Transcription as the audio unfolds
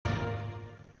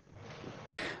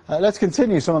Let's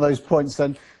continue some of those points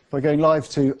then by going live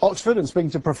to Oxford and speaking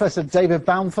to Professor David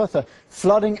Balmforth, a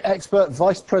flooding expert,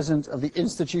 Vice President of the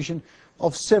Institution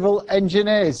of Civil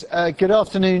Engineers. Good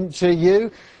afternoon to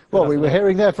you. Well, we were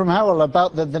hearing there from Harold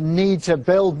about the need to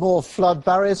build more flood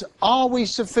barriers. Are we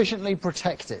sufficiently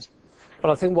protected?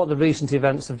 Well, I think what the recent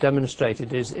events have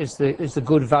demonstrated is the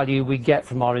good value we get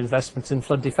from our investments in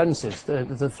flood defences.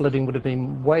 The flooding would have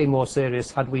been way more serious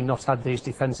had we not had these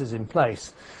defences in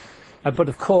place. But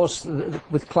of course,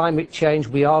 with climate change,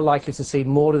 we are likely to see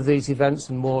more of these events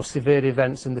and more severe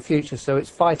events in the future. So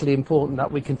it's vitally important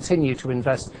that we continue to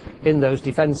invest in those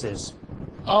defences.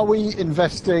 Are we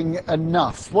investing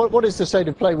enough? What is the state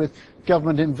of play with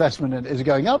government investment? Is it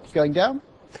going up, going down?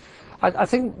 I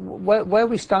think where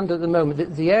we stand at the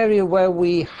moment, the area where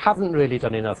we haven't really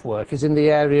done enough work is in the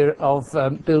area of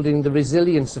building the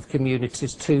resilience of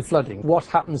communities to flooding. What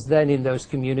happens then in those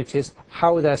communities,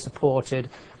 how they're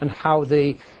supported, and how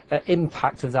the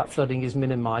impact of that flooding is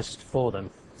minimised for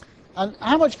them. And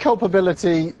how much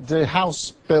culpability do house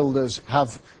builders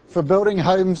have for building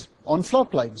homes on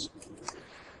floodplains?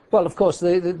 Well, of course,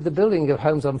 the building of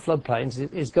homes on floodplains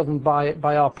is governed by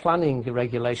our planning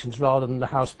regulations rather than the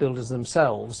house builders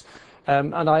themselves.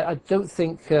 And I don't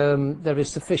think there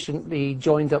is sufficiently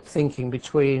joined up thinking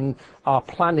between our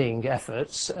planning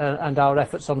efforts and our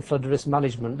efforts on flood risk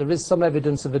management. There is some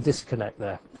evidence of a disconnect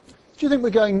there. Do you think we're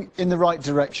going in the right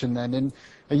direction then? In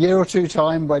a year or two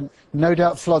time, when no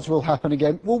doubt floods will happen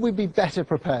again, will we be better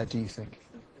prepared, do you think?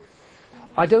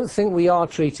 I don't think we are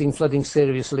treating flooding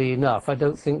seriously enough. I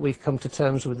don't think we've come to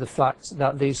terms with the fact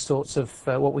that these sorts of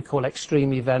what we call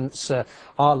extreme events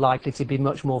are likely to be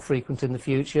much more frequent in the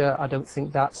future. I don't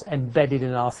think that's embedded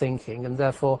in our thinking, and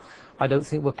therefore I don't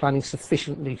think we're planning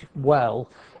sufficiently well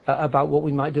about what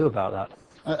we might do about that.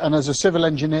 And as a civil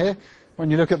engineer,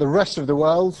 when you look at the rest of the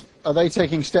world, are they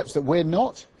taking steps that we're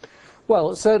not?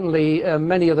 Well, certainly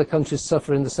many other countries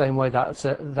suffer in the same way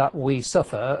that we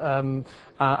suffer,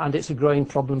 and it's a growing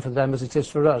problem for them as it is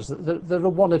for us. There are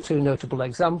one or two notable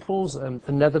examples.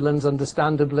 The Netherlands,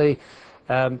 understandably,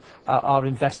 are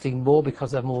investing more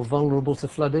because they're more vulnerable to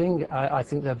flooding. I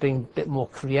think they're being a bit more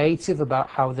creative about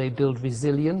how they build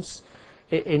resilience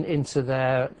into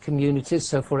their communities.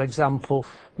 So, for example,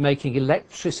 making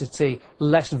electricity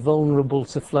less vulnerable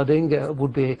to flooding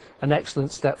would be an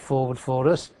excellent step forward for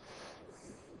us.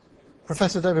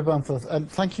 Professor David Balmforth,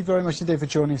 thank you very much indeed for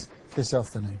joining us this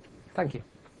afternoon. Thank you.